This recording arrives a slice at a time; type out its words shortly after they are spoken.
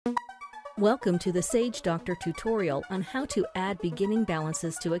Welcome to the Sage Doctor tutorial on how to add beginning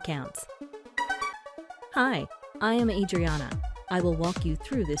balances to accounts. Hi, I am Adriana. I will walk you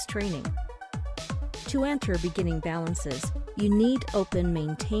through this training. To enter beginning balances, you need open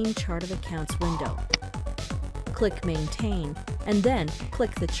Maintain Chart of Accounts window. Click Maintain and then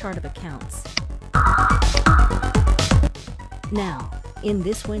click the Chart of Accounts. Now, in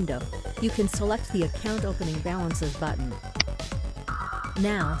this window, you can select the Account Opening Balances button.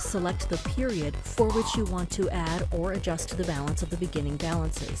 Now select the period for which you want to add or adjust the balance of the beginning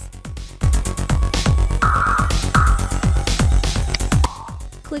balances.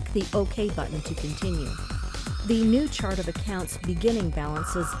 Click the OK button to continue. The new Chart of Accounts beginning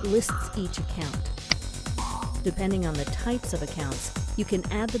balances lists each account. Depending on the types of accounts, you can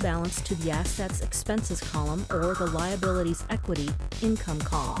add the balance to the Assets Expenses column or the Liabilities Equity Income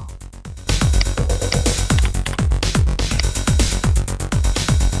column.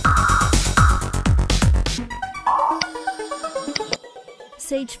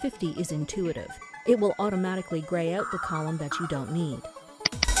 Sage 50 is intuitive. It will automatically gray out the column that you don't need.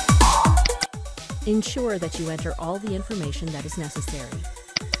 Ensure that you enter all the information that is necessary.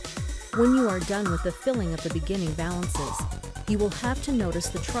 When you are done with the filling of the beginning balances, you will have to notice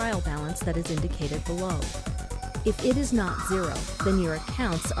the trial balance that is indicated below. If it is not zero, then your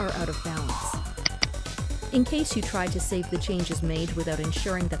accounts are out of balance. In case you try to save the changes made without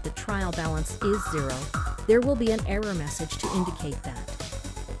ensuring that the trial balance is zero, there will be an error message to indicate that.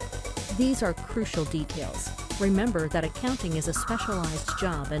 These are crucial details. Remember that accounting is a specialized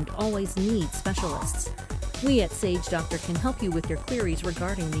job and always needs specialists. We at Sage Doctor can help you with your queries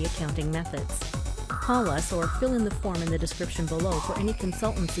regarding the accounting methods. Call us or fill in the form in the description below for any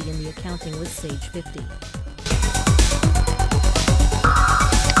consultancy in the accounting with Sage 50.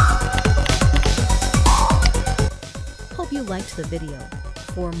 Hope you liked the video.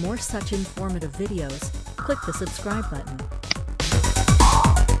 For more such informative videos, click the subscribe button.